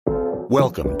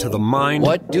Welcome to the Mind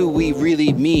What do we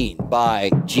really mean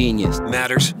by genius?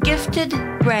 Matters Gifted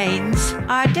brains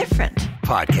are different.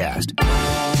 podcast.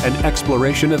 An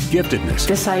exploration of giftedness,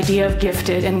 This idea of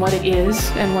gifted and what it is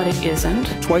and what it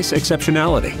isn't. twice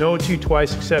exceptionality, No two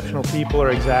twice exceptional people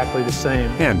are exactly the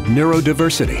same. and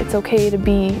neurodiversity. It's okay to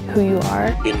be who you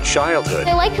are. In childhood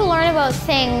I like to learn about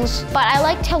things, but I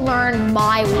like to learn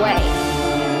my way.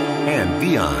 and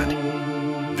beyond.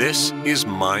 This is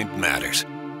Mind Matters.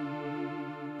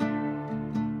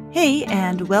 Hey,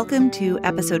 and welcome to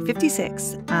episode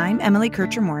 56. I'm Emily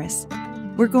Kircher-Morris.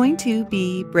 We're going to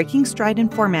be breaking stride in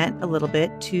format a little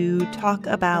bit to talk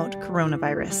about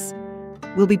coronavirus.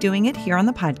 We'll be doing it here on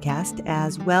the podcast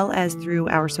as well as through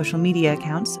our social media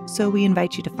accounts, so we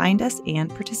invite you to find us and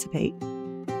participate.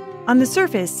 On the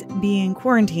surface, being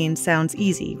quarantined sounds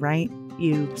easy, right?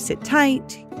 You sit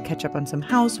tight, catch up on some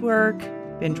housework,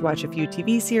 binge watch a few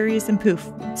TV series, and poof,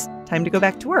 it's time to go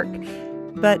back to work.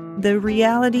 But the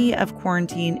reality of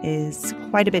quarantine is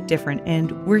quite a bit different,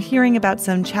 and we're hearing about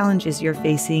some challenges you're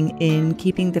facing in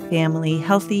keeping the family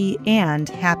healthy and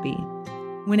happy.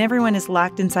 When everyone is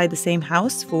locked inside the same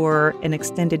house for an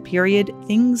extended period,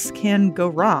 things can go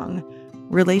wrong.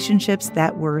 Relationships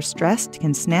that were stressed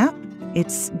can snap.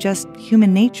 It's just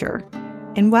human nature.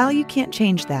 And while you can't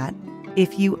change that,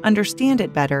 if you understand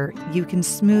it better, you can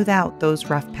smooth out those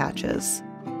rough patches.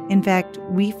 In fact,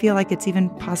 we feel like it's even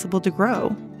possible to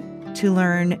grow, to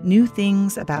learn new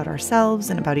things about ourselves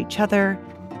and about each other,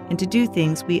 and to do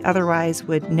things we otherwise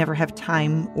would never have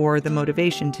time or the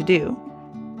motivation to do.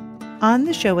 On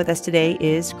the show with us today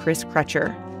is Chris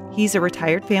Crutcher. He's a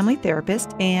retired family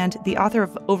therapist and the author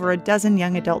of over a dozen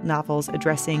young adult novels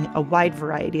addressing a wide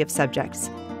variety of subjects.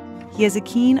 He has a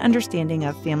keen understanding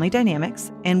of family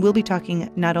dynamics, and we'll be talking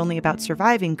not only about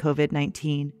surviving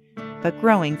COVID-19, but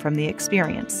growing from the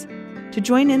experience. To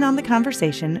join in on the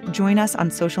conversation, join us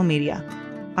on social media.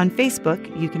 On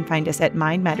Facebook, you can find us at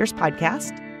Mind Matters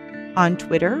Podcast. On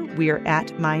Twitter, we're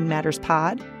at Mind Matters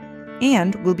Pod.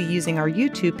 And we'll be using our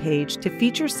YouTube page to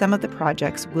feature some of the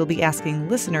projects we'll be asking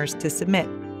listeners to submit.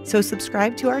 So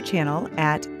subscribe to our channel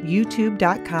at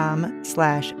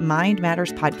youtube.com/Mind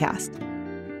Matters Podcast.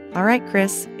 All right,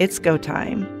 Chris, it's go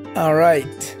time. All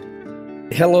right.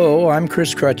 Hello, I'm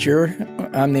Chris Crutcher.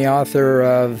 I'm the author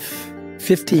of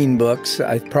 15 books.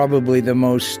 Probably the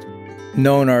most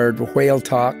known are Whale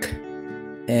Talk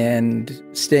and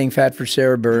Staying Fat for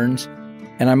Sarah Burns.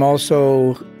 And I'm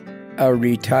also a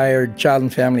retired child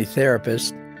and family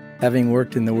therapist, having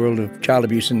worked in the world of child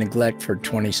abuse and neglect for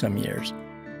 20-some years.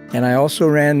 And I also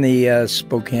ran the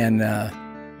Spokane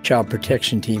Child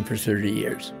Protection Team for 30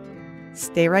 years.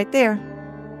 Stay right there.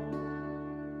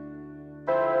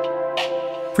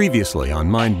 Previously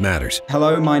on Mind Matters.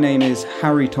 Hello, my name is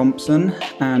Harry Thompson,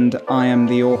 and I am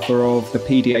the author of The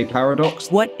PDA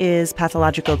Paradox. What is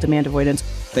pathological demand avoidance?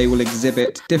 They will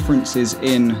exhibit differences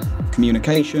in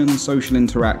communication, social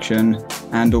interaction,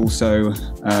 and also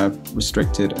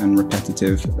restricted and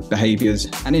repetitive behaviors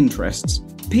and interests.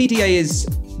 PDA is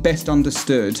best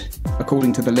understood,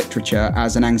 according to the literature,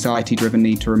 as an anxiety-driven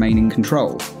need to remain in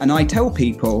control. And I tell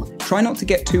people, try not to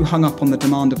get too hung up on the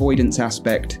demand avoidance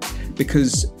aspect,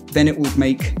 because then it will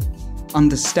make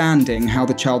understanding how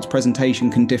the child's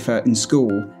presentation can differ in school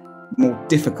more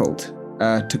difficult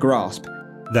to grasp.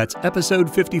 That's episode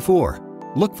 54.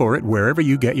 Look for it wherever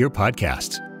you get your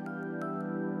podcasts.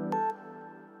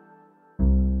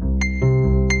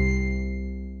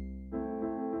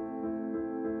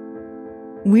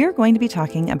 We're going to be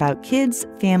talking about kids,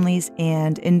 families,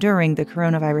 and enduring the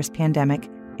coronavirus pandemic,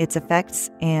 its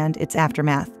effects, and its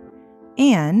aftermath.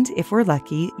 And, if we're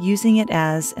lucky, using it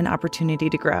as an opportunity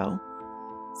to grow.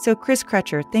 So, Chris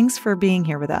Crutcher, thanks for being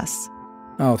here with us.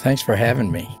 Oh, thanks for having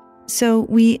me. So,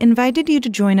 we invited you to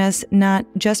join us not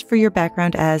just for your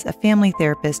background as a family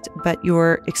therapist, but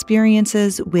your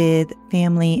experiences with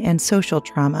family and social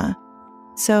trauma.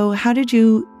 So, how did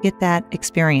you get that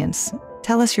experience?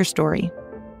 Tell us your story.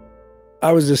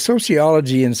 I was a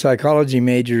sociology and psychology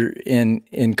major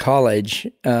in college.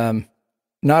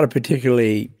 Not a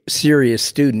particularly serious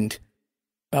student.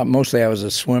 Mostly I was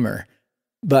a swimmer.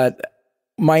 But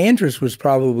my interest was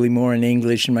probably more in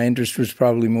English, and my interest was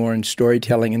probably more in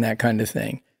storytelling and that kind of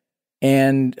thing.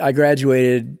 And I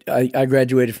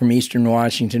graduated from Eastern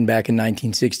Washington back in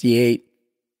 1968.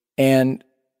 And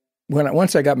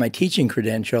once I got my teaching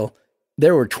credential,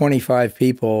 there were 25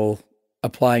 people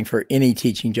applying for any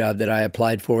teaching job that I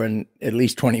applied for, and at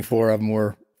least 24 of them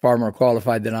were far more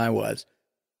qualified than I was.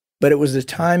 But it was a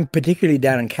time, particularly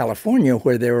down in California,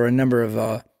 where there were a number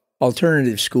of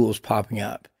alternative schools popping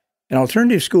up. And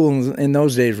alternative schools in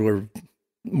those days were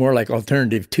more like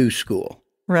alternative to school.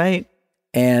 Right.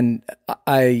 And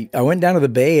I went down to the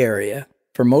Bay Area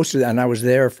for most of that, and I was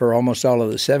there for almost all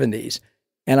of the 70s.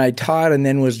 And I taught and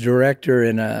then was director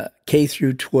in a K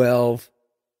through 12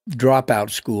 dropout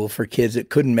school for kids that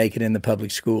couldn't make it in the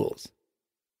public schools.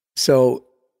 So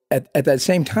at that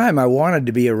same time, I wanted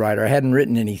to be a writer. I hadn't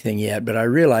written anything yet, but I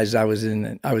realized I was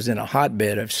in a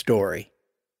hotbed of story.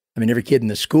 I mean, every kid in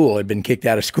the school had been kicked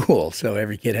out of school, so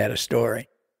every kid had a story.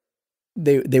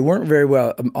 They weren't very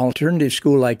well. Alternative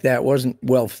school like that wasn't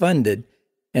well funded,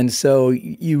 and so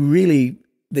the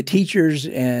teachers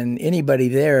and anybody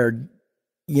there,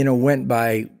 went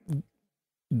by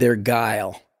their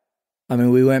guile. I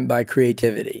mean, we went by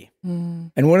creativity.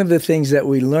 Mm. And one of the things that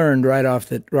we learned right off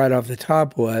the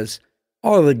top was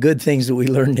all of the good things that we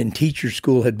learned in teacher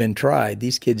school had been tried.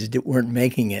 These kids weren't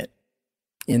making it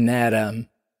in that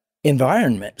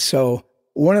environment. So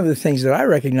one of the things that I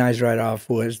recognized right off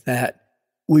was that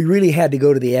we really had to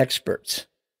go to the experts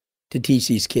to teach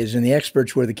these kids, and the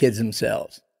experts were the kids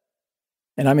themselves.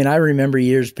 And I mean, I remember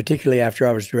years, particularly after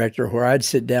I was director, where I'd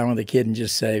sit down with a kid and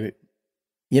just say,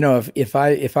 if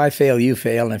I fail, you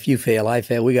fail, and if you fail, I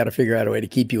fail. We got to figure out a way to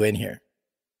keep you in here.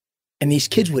 And these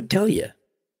kids would tell you.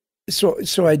 So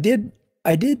I did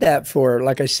that for,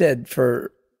 like I said,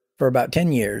 for about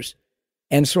 10 years.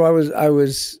 And so I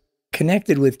was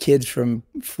connected with kids from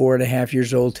 4.5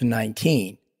 years old to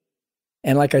 19.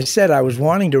 And like I said, I was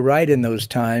wanting to write in those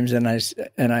times, and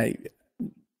I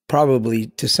probably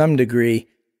to some degree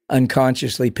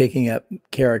unconsciously picking up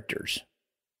characters.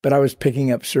 But I was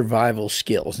picking up survival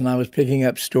skills, and I was picking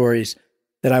up stories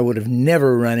that I would have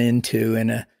never run into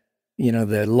in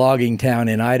the logging town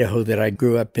in Idaho that I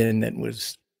grew up in that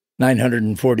was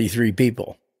 943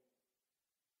 people.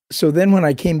 So then when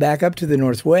I came back up to the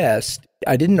Northwest,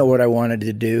 I didn't know what I wanted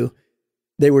to do.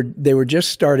 They were just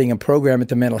starting a program at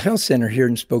the Mental Health Center here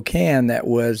in Spokane that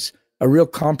was a real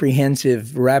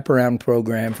comprehensive wraparound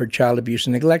program for child abuse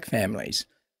and neglect families.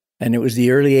 And it was the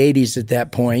early 80s at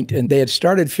that point, and they had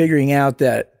started figuring out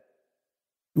that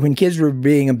when kids were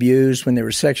being abused, when there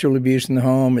was sexual abuse in the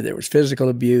home, or there was physical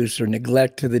abuse or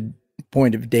neglect to the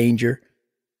point of danger,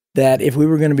 that if we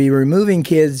were going to be removing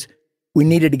kids, we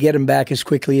needed to get them back as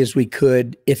quickly as we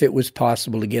could if it was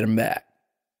possible to get them back.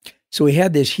 So we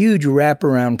had this huge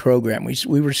wraparound program.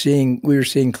 We were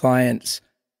seeing clients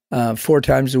 4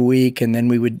 times a week, and then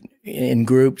we would, in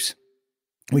groups,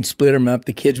 we'd split them up.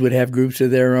 The kids would have groups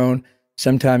of their own,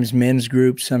 sometimes men's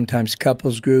groups, sometimes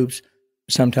couples groups,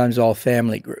 sometimes all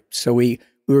family groups. So we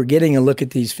were getting a look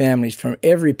at these families from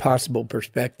every possible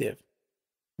perspective,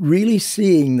 really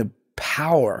seeing the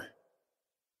power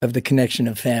of the connection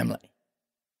of family,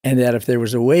 and that if there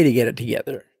was a way to get it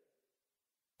together,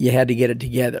 you had to get it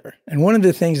together. And one of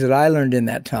the things that I learned in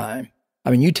that time,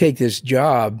 I mean, you take this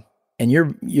job and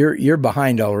you're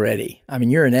behind already. I mean,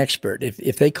 you're an expert.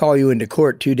 If they call you into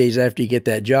court 2 days after you get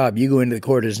that job, you go into the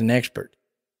court as an expert.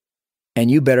 And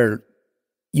you better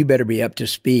be up to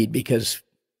speed, because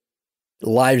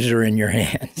lives are in your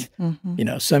hands.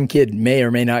 Mm-hmm. Some kid may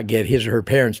or may not get his or her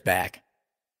parents back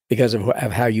because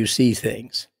of how you see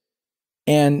things.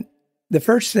 And the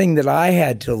first thing that I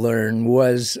had to learn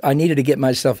was I needed to get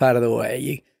myself out of the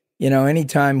way.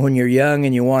 Anytime when you're young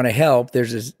and you want to help,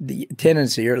 there's the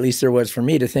tendency, or at least there was for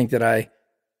me, to think that I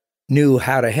knew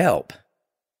how to help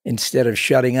instead of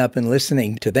shutting up and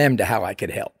listening to them to how I could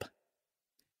help.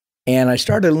 And I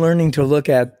started learning to look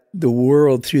at the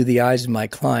world through the eyes of my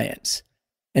clients.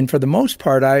 And for the most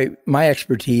part, my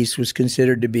expertise was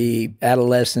considered to be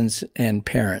adolescents and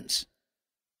parents.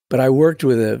 But I worked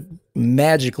with a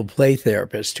magical play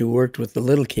therapist who worked with the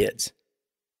little kids.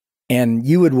 And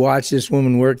you would watch this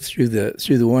woman work through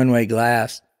the one-way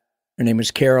glass. Her name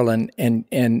was Carolyn,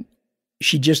 and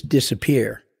she'd just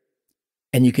disappear.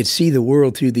 And you could see the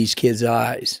world through these kids'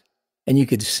 eyes. And you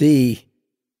could see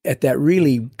at that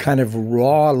really kind of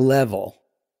raw level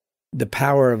the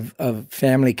power of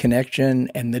family connection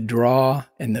and the draw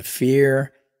and the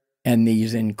fear and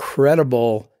these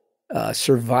incredible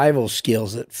survival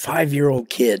skills that 5-year-old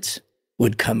kids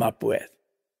would come up with.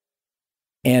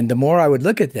 And the more I would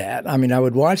look at that, I mean, I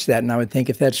would watch that and I would think,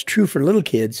 if that's true for little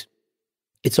kids,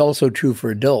 it's also true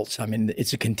for adults. I mean,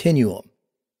 it's a continuum.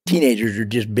 Teenagers are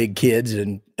just big kids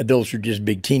and adults are just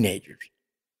big teenagers.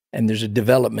 And there's a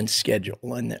development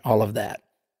schedule and all of that.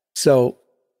 So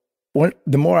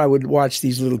the more I would watch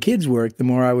these little kids work, the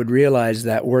more I would realize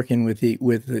that working with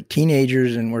the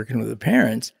teenagers and working with the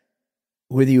parents,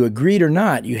 whether you agreed or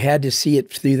not, you had to see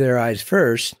it through their eyes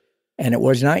first. And it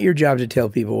was not your job to tell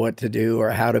people what to do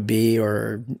or how to be,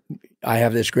 or I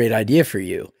have this great idea for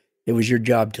you. It was your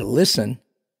job to listen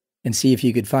and see if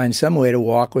you could find some way to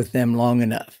walk with them long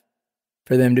enough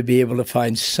for them to be able to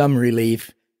find some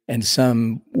relief and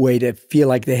some way to feel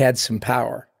like they had some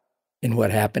power in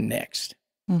what happened next.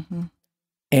 Mm-hmm.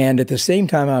 And at the same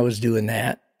time I was doing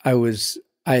that, I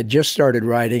had just started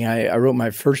writing. I wrote my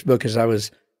first book as I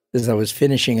was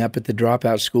finishing up at the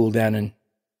dropout school down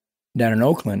in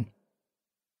Oakland.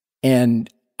 And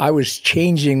I was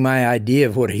changing my idea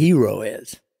of what a hero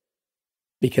is,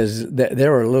 because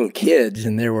there were little kids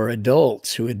and there were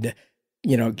adults who had,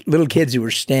 little kids who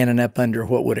were standing up under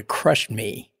what would have crushed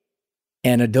me,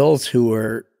 and adults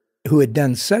who had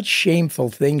done such shameful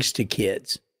things to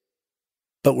kids,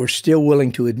 but were still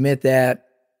willing to admit that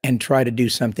and try to do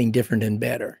something different and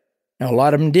better. Now, a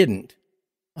lot of them didn't.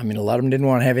 I mean, a lot of them didn't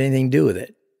want to have anything to do with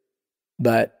it,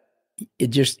 but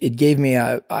it gave me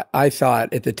I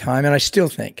thought at the time, and I still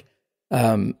think,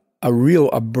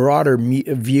 a broader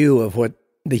view of what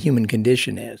the human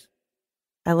condition is.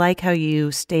 I like how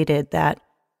you stated that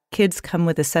kids come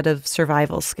with a set of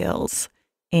survival skills,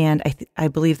 and I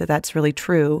believe that that's really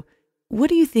true. What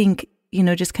do you think,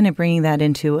 just kind of bringing that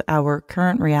into our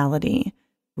current reality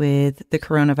with the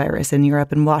coronavirus in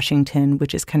Europe and Washington,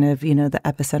 which is kind of, the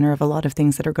epicenter of a lot of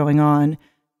things that are going on.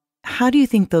 How do you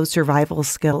think those survival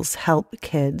skills help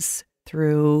kids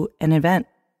through an event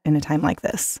in a time like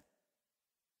this?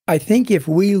 I think if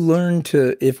we learn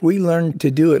to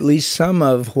do at least some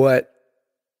of what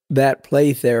that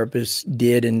play therapist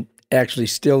did and actually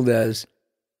still does,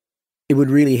 it would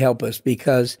really help us,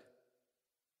 because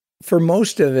for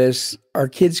most of us, our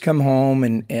kids come home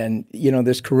and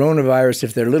this coronavirus,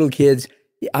 if they're little kids,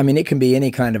 I mean, it can be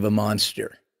any kind of a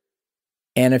monster.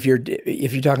 And if you're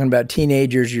talking about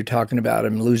teenagers, you're talking about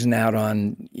them losing out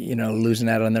on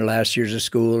their last years of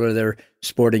school or their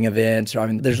sporting events. I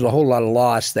mean, there's a whole lot of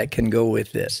loss that can go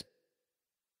with this.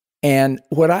 And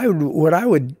what I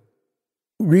would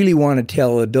really want to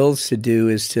tell adults to do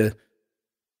is to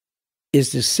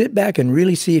sit back and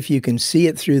really see if you can see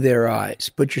it through their eyes.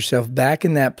 Put yourself back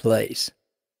in that place.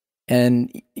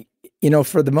 And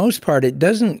for the most part, it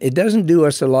doesn't do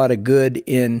us a lot of good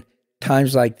in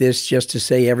times like this just to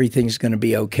say everything's going to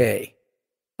be okay.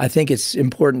 I think it's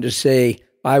important to say,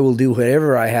 I will do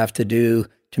whatever I have to do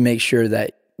to make sure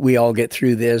that we all get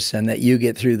through this, and that you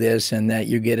get through this, and that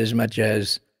you get as much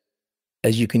as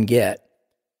you can get.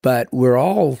 But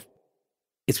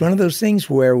it's one of those things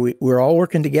where we're all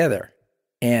working together.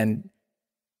 And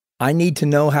I need to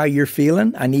know how you're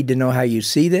feeling. I need to know how you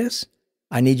see this.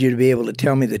 I need you to be able to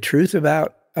tell me the truth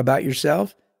about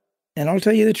yourself, and I'll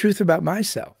tell you the truth about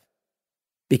myself.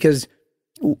 Because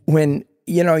when,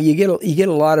 you get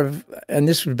a lot of, and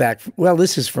this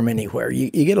is from anywhere. You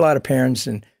get a lot of parents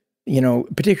and,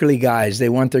 particularly guys, they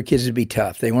want their kids to be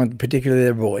tough. They want, particularly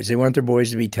their boys, they want their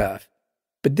boys to be tough.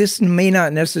 But this may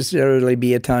not necessarily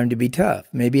be a time to be tough.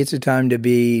 Maybe it's a time to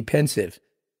be pensive.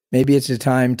 Maybe it's a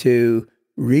time to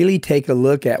really take a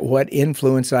look at what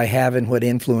influence I have and what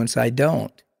influence I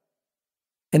don't.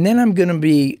 And then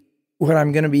what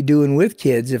I'm going to be doing with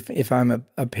kids, if I'm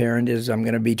a parent, is I'm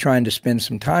going to be trying to spend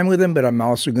some time with them, but I'm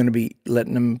also going to be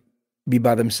letting them be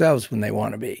by themselves when they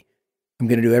want to be. I'm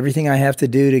going to do everything I have to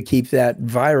do to keep that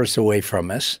virus away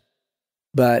from us.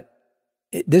 But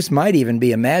this might even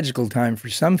be a magical time for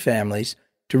some families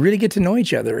to really get to know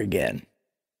each other again.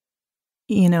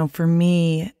 For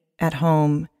me at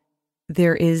home,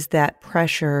 there is that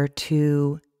pressure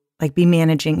to be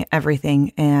managing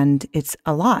everything, and it's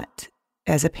a lot.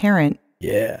 As a parent,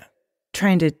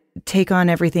 trying to take on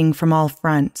everything from all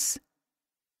fronts.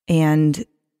 And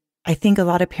I think a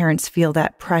lot of parents feel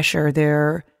that pressure.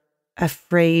 They're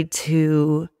afraid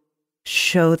to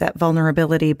show that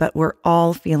vulnerability, but we're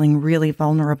all feeling really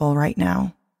vulnerable right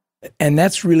now. And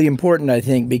that's really important, I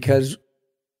think, because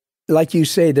like you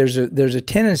say, there's a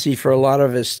tendency for a lot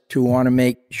of us to want to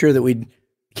make sure that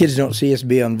kids don't see us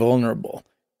being vulnerable.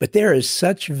 But there is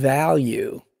such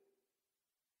value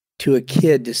to a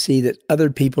kid to see that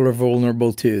other people are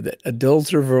vulnerable too, that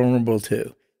adults are vulnerable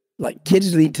too. Like,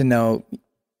 kids need to know,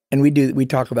 and we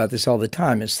talk about this all the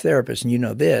time as therapists,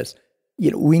 and this,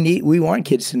 we want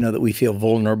kids to know that we feel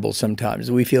vulnerable sometimes,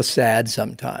 that we feel sad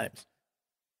sometimes.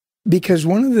 Because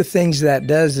one of the things that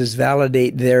does is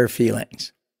validate their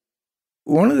feelings.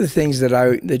 One of the things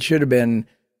that should have been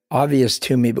obvious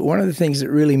to me, but one of the things that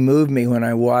really moved me when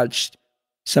I watched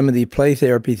some of the play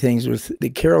therapy things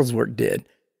that Carol's work did,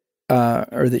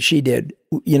 or that she did,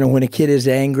 when a kid is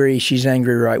angry, she's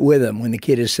angry right with him. When the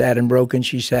kid is sad and broken,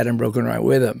 she's sad and broken right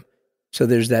with him. So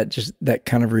there's that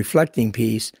kind of reflecting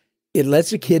piece. It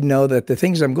lets a kid know that the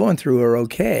things I'm going through are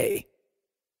okay.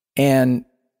 And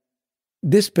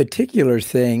this particular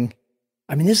thing,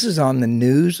 this is on the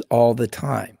news all the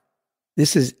time.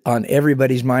 This is on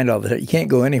everybody's mind all the time. You can't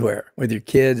go anywhere with your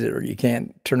kids, or you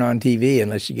can't turn on TV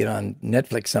unless you get on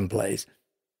Netflix someplace.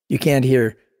 You can't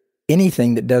hear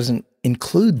anything that doesn't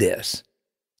include this.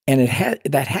 And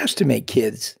that has to make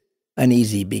kids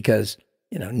uneasy because,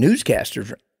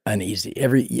 newscasters are uneasy.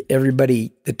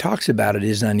 Everybody that talks about it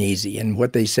is uneasy. And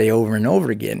what they say over and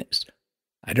over again is,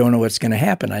 I don't know what's going to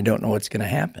happen. I don't know what's going to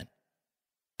happen.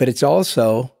 But it's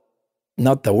also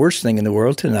not the worst thing in the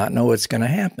world to not know what's going to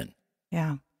happen.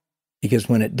 Yeah. Because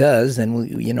when it does, then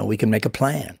we can make a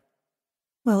plan.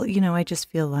 Well, I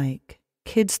just feel like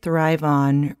kids thrive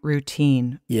on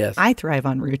routine. Yes. I thrive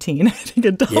on routine. I think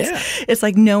adults, it's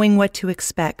like knowing what to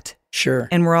expect. Sure.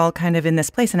 And we're all kind of in this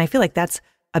place. And I feel like that's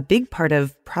a big part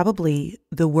of probably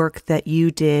the work that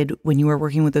you did when you were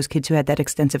working with those kids who had that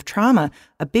extensive trauma.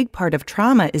 A big part of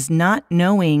trauma is not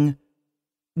knowing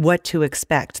what to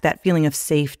expect. That feeling of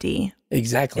safety.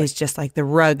 Exactly. Is just like the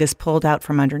rug is pulled out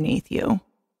from underneath you.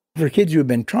 For kids who have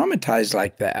been traumatized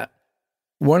like that,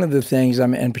 one of the things,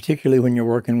 and particularly when you're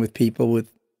working with people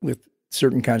with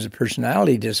certain kinds of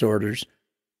personality disorders,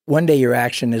 one day your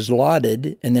action is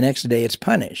lauded and the next day it's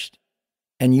punished.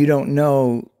 And you don't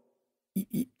know,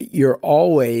 you're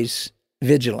always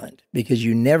vigilant because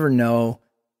you never know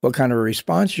what kind of a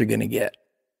response you're going to get.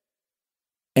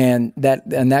 And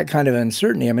that kind of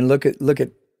uncertainty, I mean, look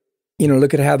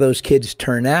at how those kids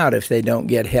turn out if they don't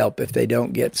get help, if they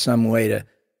don't get some way to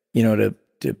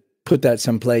put that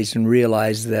someplace and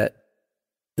realize that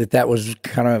was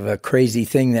kind of a crazy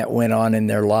thing that went on in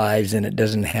their lives and it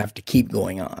doesn't have to keep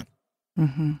going on.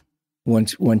 Mm-hmm.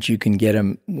 Once you can get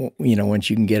them, once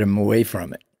you can get them away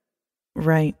from it.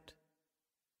 Right.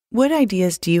 What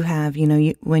ideas do you have,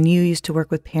 when you used to work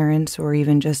with parents or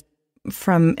even just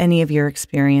from any of your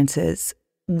experiences,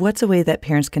 what's a way that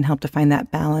parents can help to find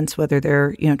that balance, whether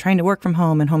they're, trying to work from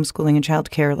home and homeschooling and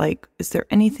childcare? Like, is there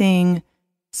anything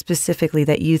specifically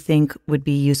that you think would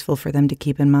be useful for them to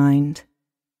keep in mind?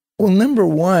 Well, number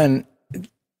one,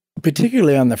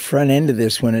 particularly on the front end of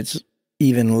this, when it's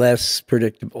even less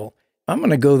predictable, I'm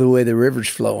going to go the way the river's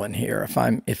flowing here. If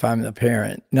I'm the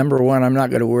parent, number one, I'm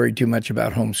not going to worry too much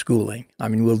about homeschooling. I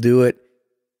mean, we'll do it.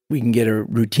 We can get a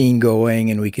routine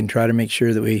going, and we can try to make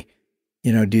sure that we,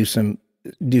 do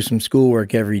some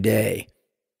schoolwork every day.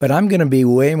 But I'm going to be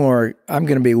way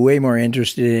more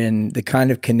interested in the kind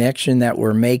of connection that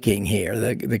we're making here,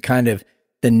 the kind of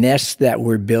the nest that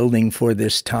we're building for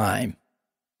this time.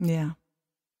 Yeah.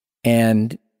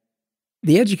 And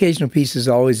the educational piece is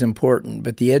always important,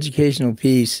 but the educational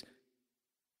piece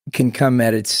can come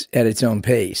at its own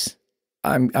pace.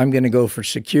 I'm going to go for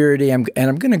security, and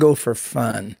I'm going to go for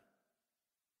fun.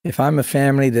 If I'm a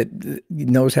family that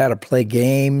knows how to play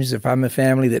games, if I'm a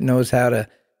family that knows how to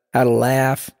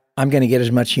laugh, I'm going to get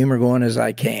as much humor going as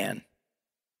I can.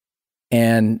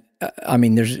 And I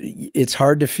mean, it's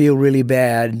hard to feel really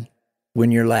bad when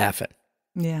you're laughing.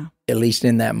 Yeah. At least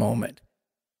in that moment.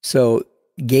 So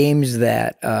games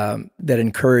that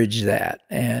encourage that,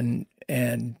 and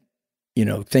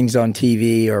things on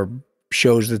TV or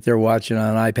shows that they're watching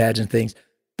on iPads and things,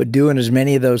 but doing as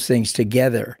many of those things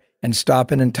together and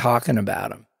stopping and talking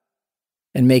about them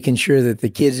and making sure that the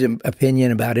kids'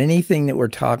 opinion about anything that we're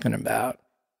talking about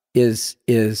is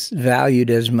valued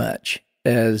as much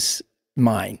as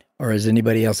mine or as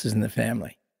anybody else's in the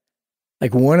family.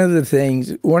 Like one of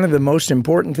the most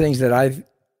important things that I've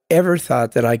ever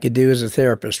thought that I could do as a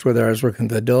therapist, whether I was working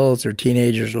with adults or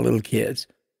teenagers or little kids,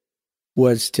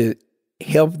 was to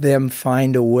help them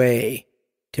find a way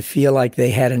to feel like they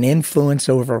had an influence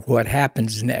over what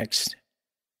happens next.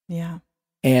 Yeah.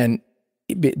 And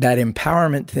that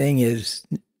empowerment thing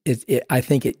I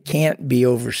think it can't be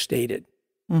overstated.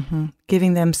 Mm-hmm.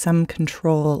 Giving them some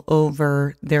control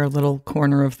over their little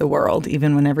corner of the world,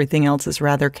 even when everything else is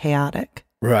rather chaotic.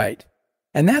 Right.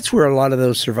 And that's where a lot of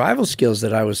those survival skills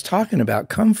that I was talking about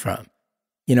come from.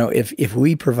 If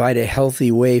we provide a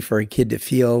healthy way for a kid to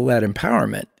feel that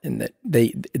empowerment and that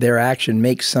their action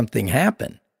makes something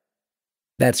happen,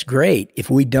 that's great. If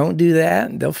we don't do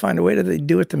that, they'll find a way to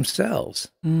do it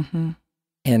themselves. Mm-hmm.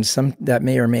 And that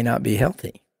may or may not be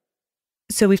healthy.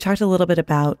 So we've talked a little bit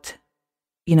about,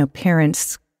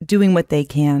 parents doing what they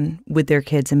can with their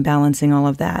kids and balancing all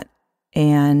of that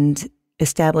and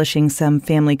establishing some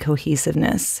family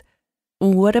cohesiveness.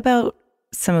 What about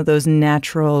some of those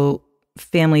natural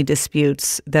family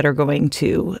disputes that are going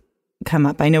to come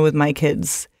up? I know with my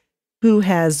kids, who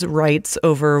has rights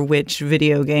over which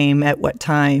video game at what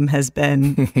time has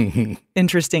been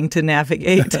interesting to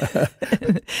navigate.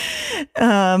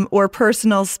 Or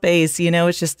personal space,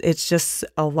 it's just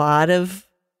a lot of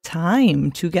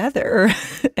time together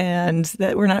and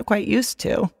that we're not quite used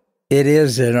to. It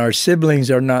is, and our siblings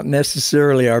are not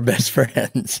necessarily our best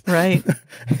friends. Right.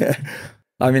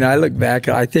 I mean, I look back,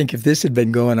 I think if this had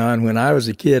been going on when I was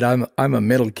a kid, I'm a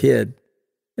middle kid,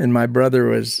 and my brother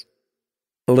was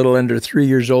a little under 3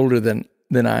 years older than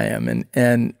I am,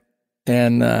 and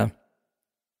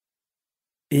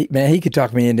he could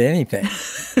talk me into anything.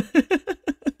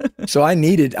 So I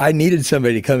needed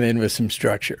somebody to come in with some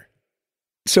structure.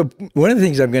 So one of the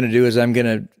things I'm going to do is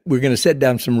we're going to set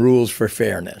down some rules for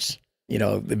fairness. You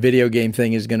know, the video game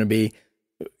thing is going to be,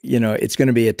 it's going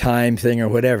to be a time thing or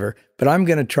whatever, but I'm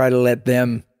going to try to let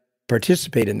them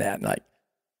participate in that. Like,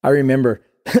 I remember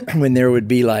when there would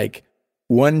be like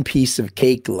one piece of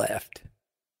cake left,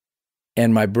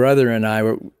 and my brother and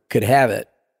I could have it,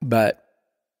 but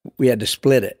we had to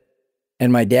split it.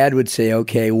 And my dad would say,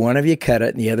 okay, one of you cut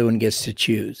it and the other one gets to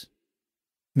choose.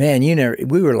 Man,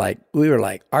 we were like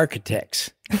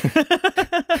architects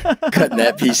cutting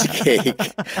that piece of cake.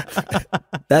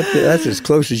 That's as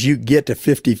close as you get to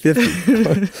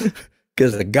 50-50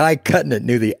 because the guy cutting it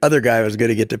knew the other guy was going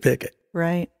to get to pick it.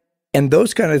 Right. And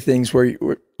those kind of things where,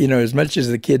 as much as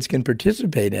the kids can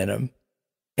participate in them,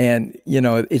 and,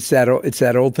 it's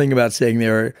that old thing about saying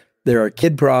there are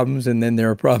kid problems and then there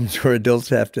are problems where adults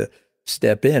have to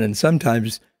step in. And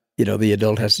sometimes, the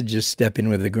adult has to just step in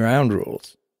with the ground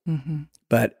rules. Mm-hmm.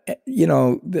 But,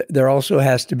 there also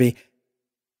has to be,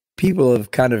 people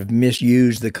have kind of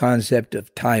misused the concept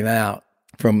of timeout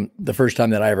from the first time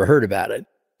that I ever heard about it.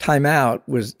 Timeout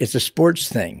it's a sports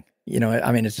thing.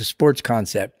 It's a sports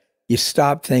concept. You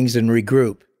stop things and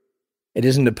regroup. It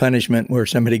isn't a punishment where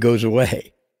somebody goes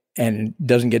away and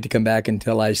doesn't get to come back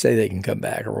until I say they can come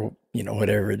back, or,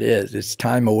 whatever it is. It's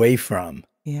time away from.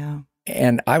 Yeah.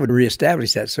 And I would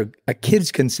reestablish that. So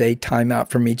kids can say time out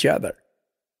from each other.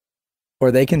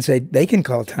 Or they can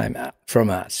call time out from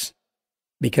us.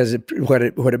 Because what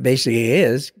it basically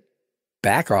is,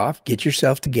 back off, get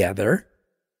yourself together,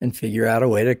 and figure out a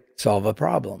way to solve a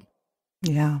problem.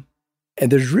 Yeah.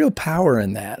 And there's real power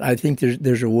in that. I think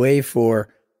there's a way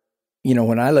for,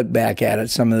 when I look back at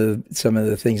it, some of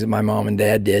the things that my mom and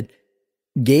dad did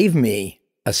gave me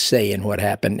a say in what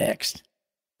happened next.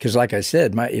 Because like I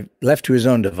said, if left to his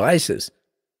own devices,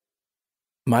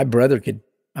 my brother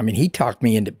he talked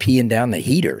me into peeing down the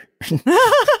heater.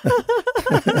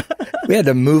 We had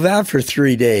to move out for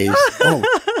 3 days. Oh,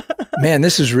 man,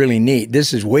 this is really neat.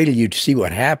 Wait till you see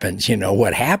what happens.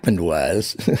 What happened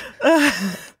was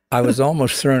I was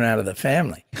almost thrown out of the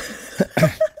family.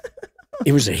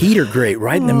 It was a heater grate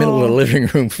right in the middle of the living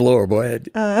room floor. Boy,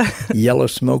 yellow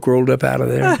smoke rolled up out of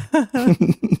there.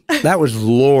 That was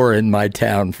lore in my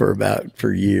town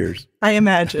for years. I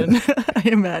imagine.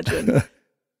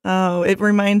 Oh, it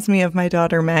reminds me of my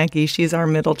daughter, Maggie. She's our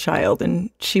middle child, and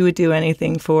she would do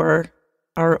anything for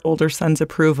our older son's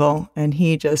approval, and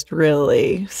he just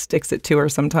really sticks it to her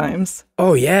sometimes.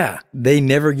 Oh, yeah. They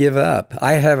never give up.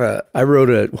 I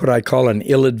wrote what I call an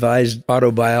ill-advised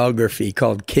autobiography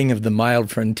called King of the Mild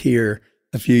Frontier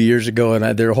a few years ago,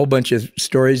 and there are a whole bunch of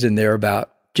stories in there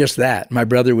about just that. My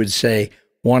brother would say,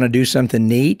 want to do something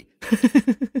neat?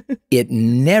 It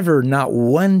never, not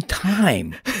one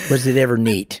time was it ever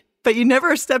neat. But you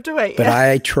never stepped away. But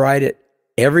I tried it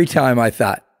every time. I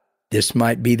thought, this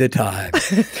might be the time.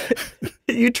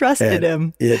 You trusted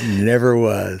him. It never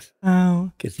was.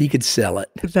 Oh. Because he could sell it.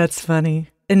 That's funny.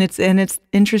 And it's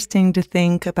interesting to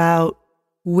think about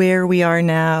where we are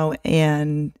now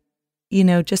and,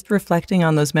 just reflecting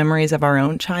on those memories of our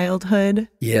own childhood.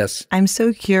 Yes. I'm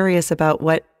so curious about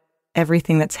what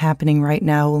everything that's happening right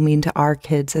now will mean to our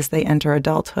kids as they enter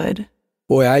adulthood.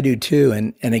 Boy, I do too.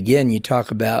 And again, you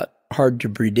talk about hard to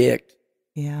predict.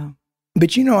 Yeah.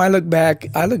 But I look back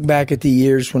at the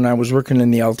years when I was working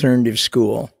in the alternative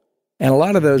school, and a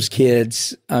lot of those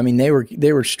kids, they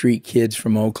were street kids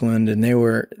from Oakland, and there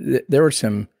were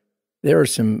some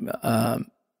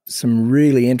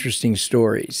really interesting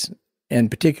stories,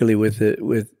 and particularly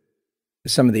with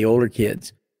some of the older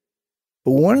kids.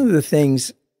 But one of the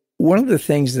things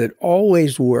that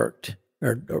always worked,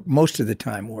 or most of the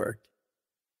time worked,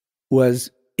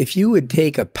 was if you would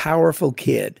take a powerful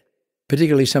kid,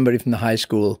 particularly somebody from the high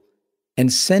school,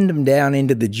 and send them down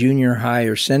into the junior high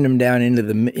or send them down into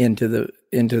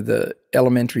the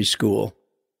elementary school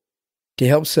to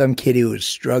help some kid who was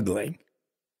struggling,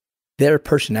 their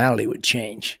personality would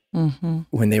change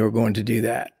when they were going to do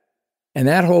that. And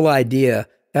that whole idea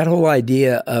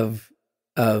of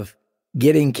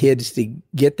getting kids to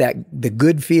get the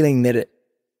good feeling that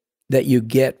you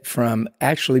get from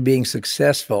actually being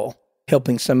successful,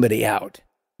 helping somebody out.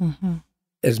 Mm-hmm.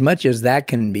 As much as that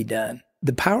can be done,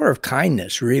 the power of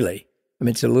kindness, really.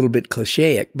 It's a little bit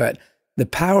clichéic, but the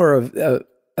power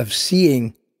of of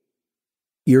seeing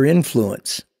your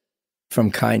influence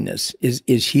from kindness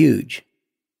is huge.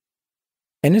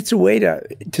 And it's a way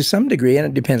to some degree, and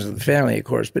it depends on the family, of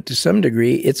course, but to some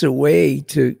degree, it's a way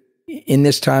to, in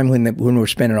this time when we're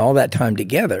spending all that time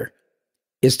together,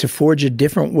 is to forge a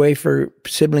different way for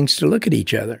siblings to look at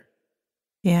each other.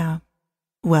 Yeah.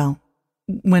 Well,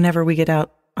 whenever we get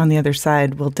out on the other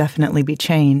side, we'll definitely be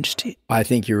changed. I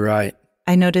think you're right.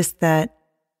 I noticed that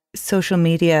social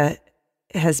media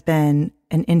has been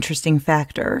an interesting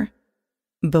factor,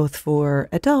 both for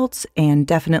adults and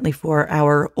definitely for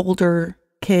our older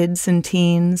kids and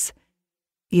teens.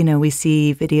 You know, we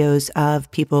see videos of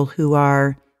people who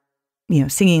are, you know,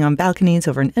 singing on balconies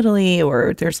over in Italy,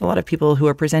 or there's a lot of people who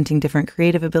are presenting different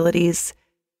creative abilities.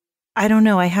 I don't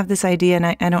know. I have this idea, and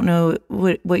I don't know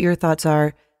what your thoughts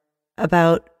are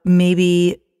about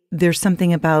maybe there's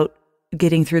something about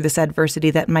getting through this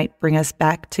adversity that might bring us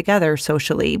back together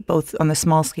socially, both on the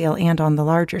small scale and on the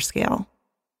larger scale.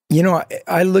 You know,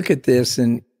 I look at this,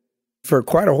 and for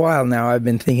quite a while now, I've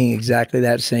been thinking exactly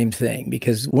that same thing,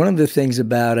 because one of the things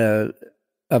about a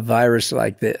virus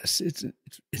like this,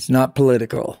 it's not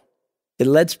political. It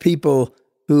lets people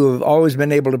who have always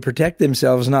been able to protect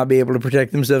themselves not be able to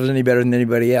protect themselves any better than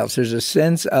anybody else. There's a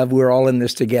sense of we're all in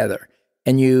this together.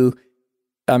 And you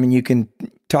can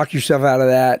talk yourself out of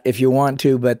that if you want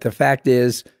to, but the fact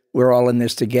is we're all in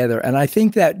this together. And I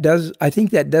think that does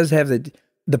have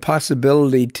the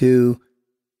possibility to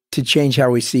change how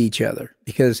we see each other,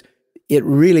 because it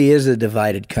really is a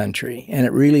divided country, and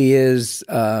it really is,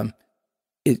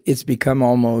 it's become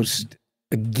almost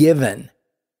a given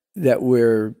that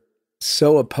we're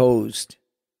so opposed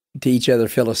to each other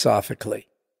philosophically.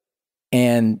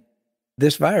 And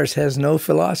this virus has no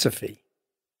philosophy.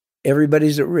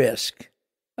 Everybody's at risk.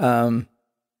 The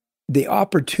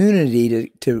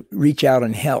opportunity to reach out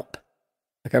and help.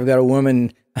 Like, I've got a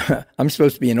woman, I'm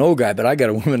supposed to be an old guy, but I got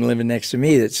a woman living next to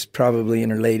me that's probably in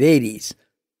her late 80s.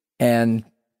 And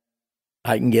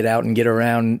I can get out and get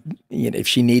around. You know, if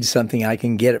she needs something, I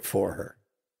can get it for her.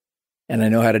 And I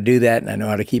know how to do that, and I know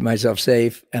how to keep myself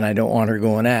safe, and I don't want her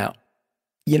going out.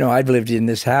 You know, I've lived in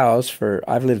this house for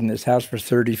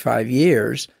 35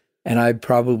 years, and I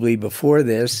probably before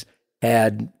this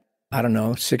had, I don't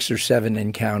know, 6 or 7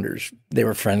 encounters. They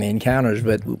were friendly encounters,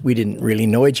 but we didn't really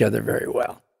know each other very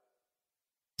well.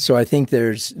 So I think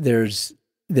there is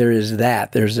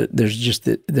that. There's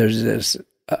this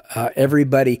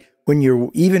everybody, when you're,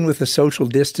 even with the social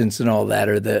distance and all that,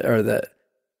 or the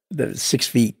 6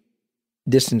 feet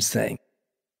distance thing,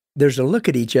 there's a look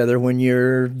at each other when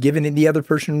you're giving the other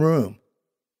person room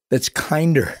that's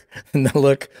kinder than the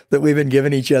look that we've been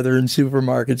giving each other in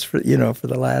supermarkets for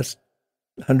the last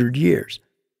 100 years.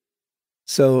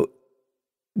 So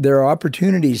there are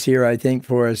opportunities here, I think,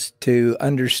 for us to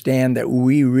understand that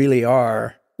we really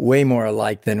are way more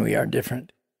alike than we are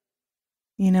different.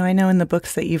 You know, I know in the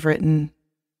books that you've written,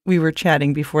 we were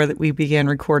chatting before that we began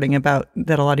recording about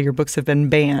that a lot of your books have been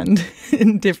banned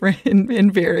in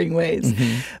varying ways.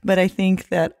 Mm-hmm. But I think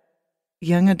that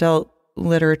young adult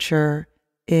literature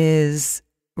is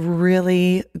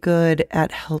really good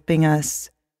at helping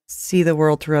us see the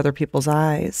world through other people's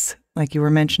eyes, like you were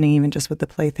mentioning, even just with the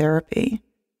play therapy.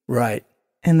 Right.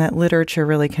 And that literature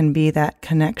really can be that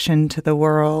connection to the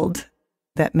world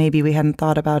that maybe we hadn't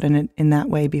thought about in that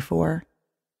way before.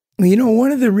 You know,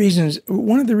 one of the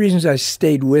reasons I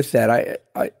stayed with that,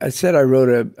 I said I wrote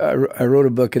a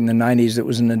book in the 90s that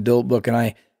was an adult book, and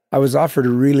I was offered a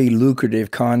really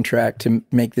lucrative contract to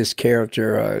make this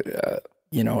character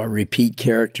a repeat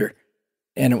character,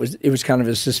 and it was kind of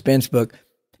a suspense book.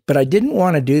 But I didn't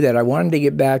want to do that. I wanted to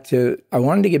get back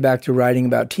to writing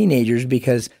about teenagers,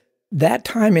 because that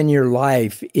time in your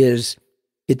life it's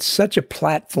such a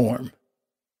platform.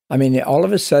 I mean, all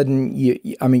of a sudden,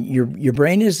 your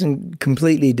brain isn't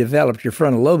completely developed, your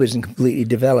frontal lobe isn't completely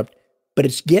developed, but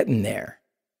it's getting there.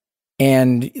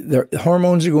 And the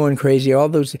hormones are going crazy, all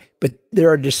those, but there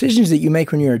are decisions that you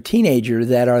make when you're a teenager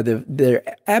that they're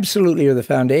absolutely are the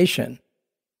foundation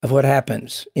of what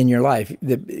happens in your life.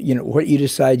 What you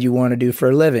decide you want to do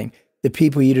for a living, the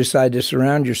people you decide to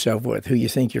surround yourself with, who you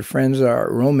think your friends are,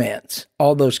 romance,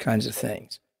 all those kinds of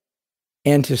things.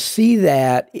 And to see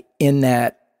that in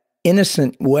that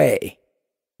innocent way,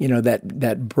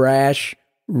 that brash,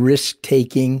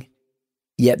 risk-taking,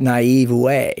 yet naive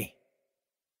way,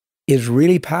 is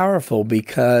really powerful,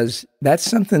 because that's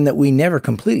something that we never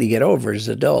completely get over as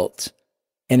adults.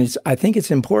 And I think it's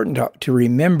important to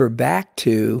remember back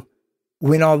to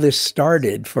when all this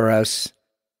started for us,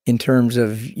 in terms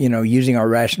of, using our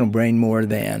rational brain more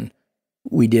than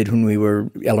we did when we were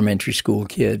elementary school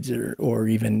kids or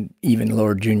even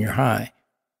lower junior high.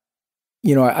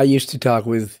 I used to talk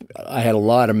I had a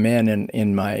lot of men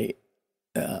in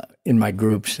my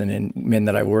groups and in men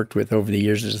that I worked with over the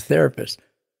years as a therapist.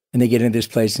 And they get into this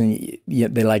place and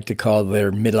they like to call their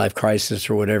midlife crisis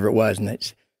or whatever it was. And they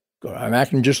go, I'm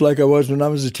acting just like I was when I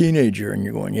was a teenager. And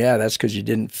you're going, yeah, that's because you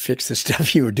didn't fix the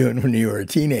stuff you were doing when you were a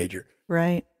teenager.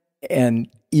 Right. And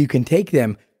you can take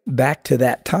them back to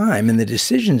that time and the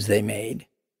decisions they made.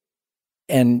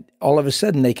 And all of a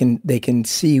sudden they can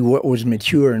see what was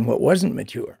mature and what wasn't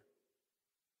mature.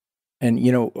 And,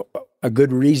 a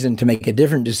good reason to make a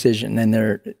different decision than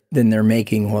they're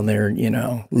making when they're,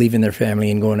 leaving their family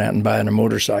and going out and buying a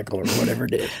motorcycle or whatever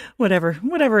it is.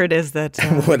 whatever it is that.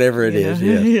 Whatever it is,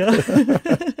 yeah.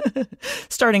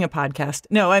 Starting a podcast.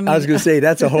 No, I was going to say,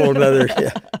 that's a whole nother,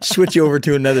 switch over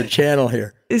to another channel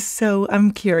here. So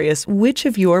I'm curious, which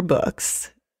of your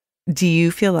books do you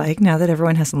feel like, now that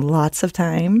everyone has lots of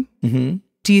time,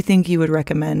 do you think you would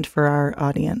recommend for our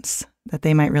audience that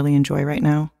they might really enjoy right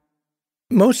now?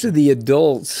 Most of the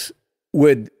adults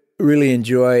would really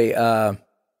enjoy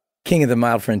King of the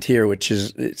Mild Frontier,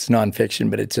 it's nonfiction,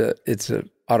 but it's a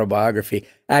autobiography.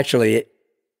 Actually,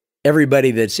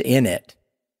 everybody that's in it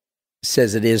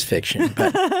says it is fiction,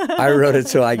 but I wrote it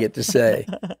so I get to say.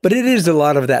 But it is a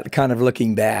lot of that kind of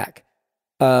looking back.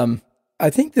 I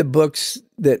think the books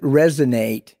that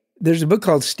resonate, there's a book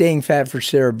called Staying Fat for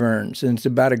Sarah Burns, and it's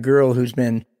about a girl who's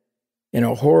been in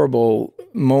a horrible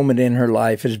moment in her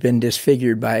life, has been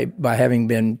disfigured by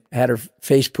having had her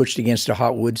face pushed against a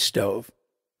hot wood stove.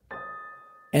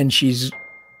 And she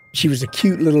was a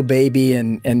cute little baby,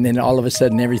 and then all of a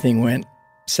sudden everything went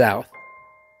south.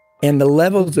 And the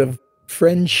levels of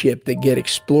friendship that get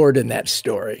explored in that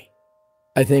story,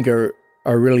 I think are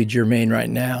really germane right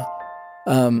now.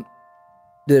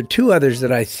 There are two others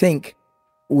that I think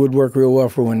would work real well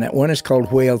for that. One is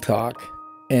called Whale Talk,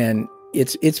 and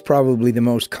it's probably the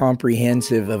most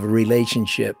comprehensive of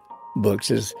relationship books.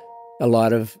 There's a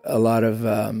lot of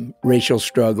racial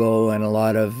struggle and a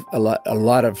lot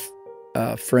of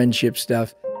friendship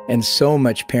stuff, and so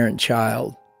much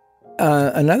parent-child.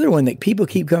 Another one that people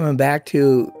keep coming back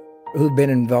to who've been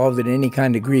involved in any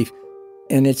kind of grief,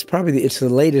 and it's the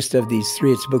latest of these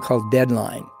three. It's a book called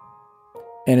Deadline.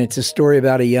 And it's a story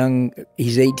about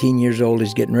he's 18 years old,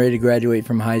 he's getting ready to graduate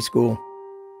from high school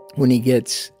when he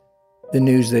gets the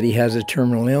news that he has a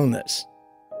terminal illness.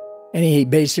 And he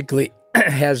basically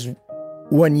has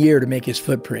 1 year to make his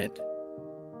footprint.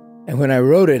 And when I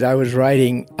wrote it, I was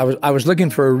looking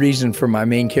for a reason for my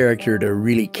main character to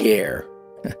really care.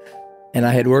 And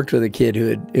I had worked with a kid who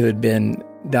had been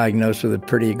diagnosed with a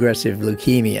pretty aggressive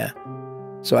leukemia.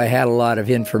 So I had a lot of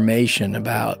information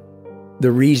about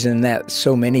the reason that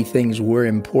so many things were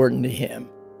important to him.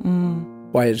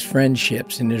 Why his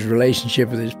friendships and his relationship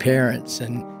with his parents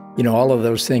and, all of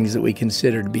those things that we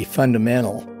consider to be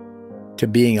fundamental to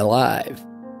being alive.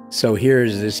 So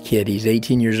here's this kid, he's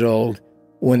 18 years old.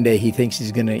 One day he thinks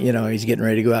he's gonna, he's getting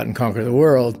ready to go out and conquer the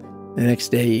world. The next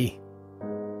day,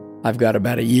 I've got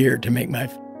about a year to make my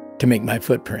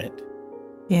footprint.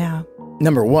 Yeah.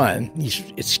 Number one,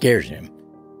 it scares him.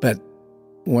 But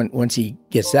once he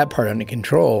gets that part under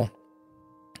control,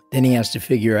 then he has to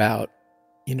figure out,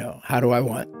 how do I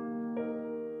want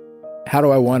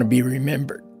to be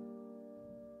remembered?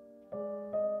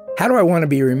 How do I want to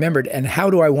be remembered, and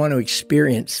how do I want to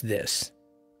experience this?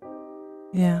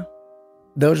 Yeah.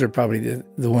 Those are probably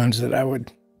the ones that I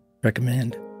would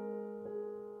recommend.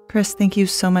 Chris, thank you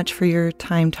so much for your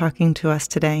time talking to us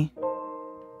today.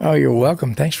 Oh, you're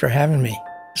welcome. Thanks for having me.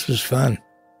 This was fun.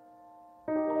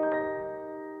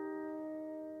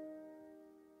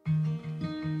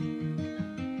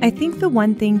 I think the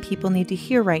one thing people need to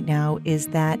hear right now is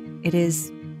that it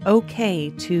is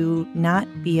okay to not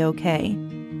be okay.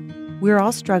 We're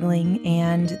all struggling,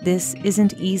 and this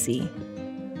isn't easy.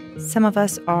 Some of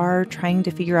us are trying to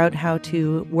figure out how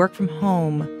to work from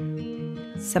home.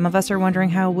 Some of us are wondering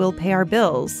how we'll pay our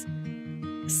bills.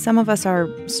 Some of us are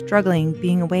struggling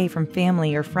being away from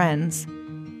family or friends.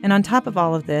 And on top of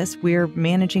all of this, we're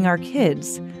managing our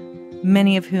kids,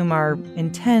 many of whom are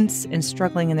intense and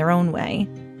struggling in their own way.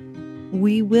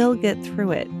 We will get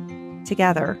through it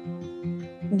together.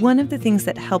 One of the things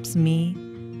that helps me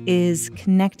is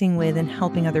connecting with and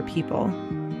helping other people.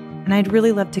 And I'd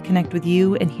really love to connect with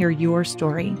you and hear your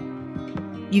story.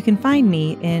 You can find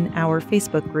me in our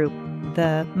Facebook group,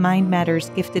 the Mind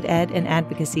Matters Gifted Ed and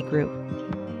Advocacy Group.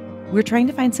 We're trying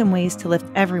to find some ways to lift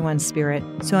everyone's spirit,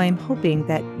 so I'm hoping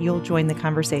that you'll join the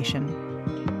conversation.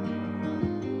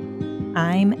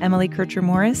 I'm Emily Kircher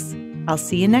Morris. I'll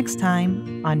see you next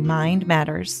time on Mind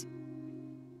Matters.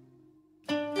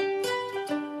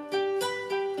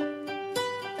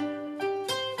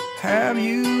 Have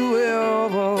you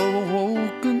ever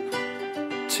woken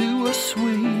to a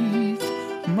sweet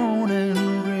morning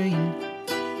rain?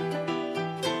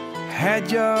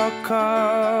 Had your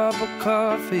cup of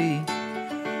coffee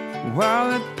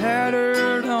while it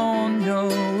pattered on your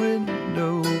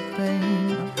window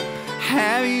pane?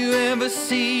 Have you ever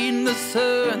seen the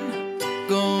sun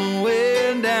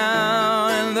going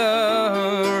down in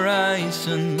the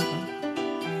horizon,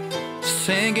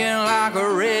 sinking like a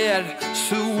red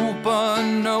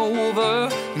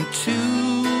supernova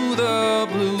into the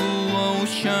blue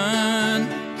ocean?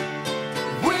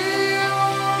 We're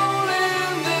all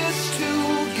in this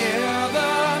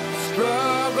together,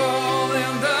 struggle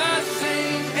in the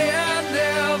same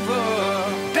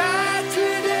endeavor. Die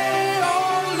today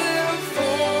or live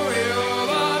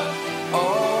forever.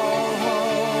 All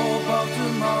hope of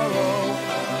tomorrow.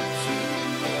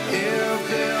 If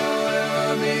there'll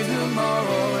ever be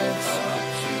tomorrow, it's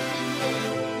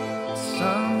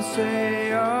some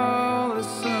say all is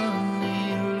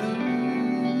an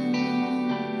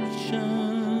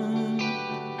illusion.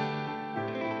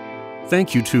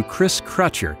 Thank you to Chris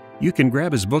Crutcher. You can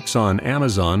grab his books on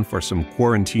Amazon for some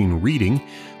quarantine reading.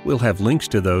 We'll have links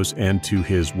to those and to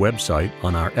his website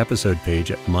on our episode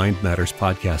page at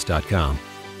mindmatterspodcast.com.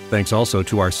 Thanks also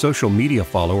to our social media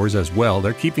followers as well.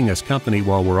 They're keeping us company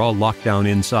while we're all locked down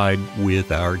inside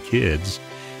with our kids.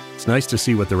 It's nice to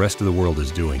see what the rest of the world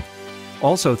is doing.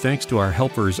 Also, thanks to our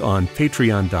helpers on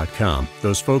patreon.com,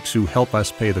 those folks who help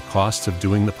us pay the costs of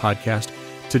doing the podcast.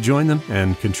 To join them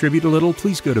and contribute a little,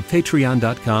 please go to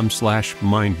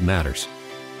patreon.com/mindmatters.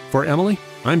 For Emily,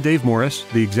 I'm Dave Morris,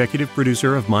 the executive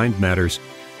producer of Mind Matters.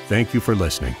 Thank you for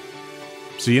listening.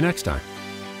 See you next time.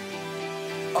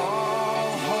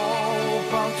 All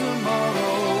hope of tomorrow.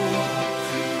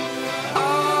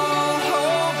 All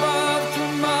hope of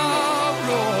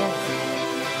tomorrow.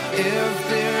 If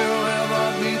there'll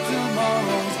ever be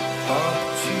tomorrows, up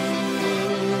to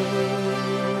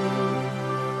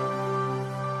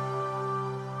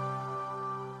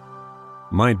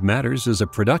Mind Matters is a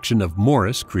production of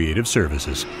Morris Creative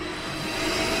Services.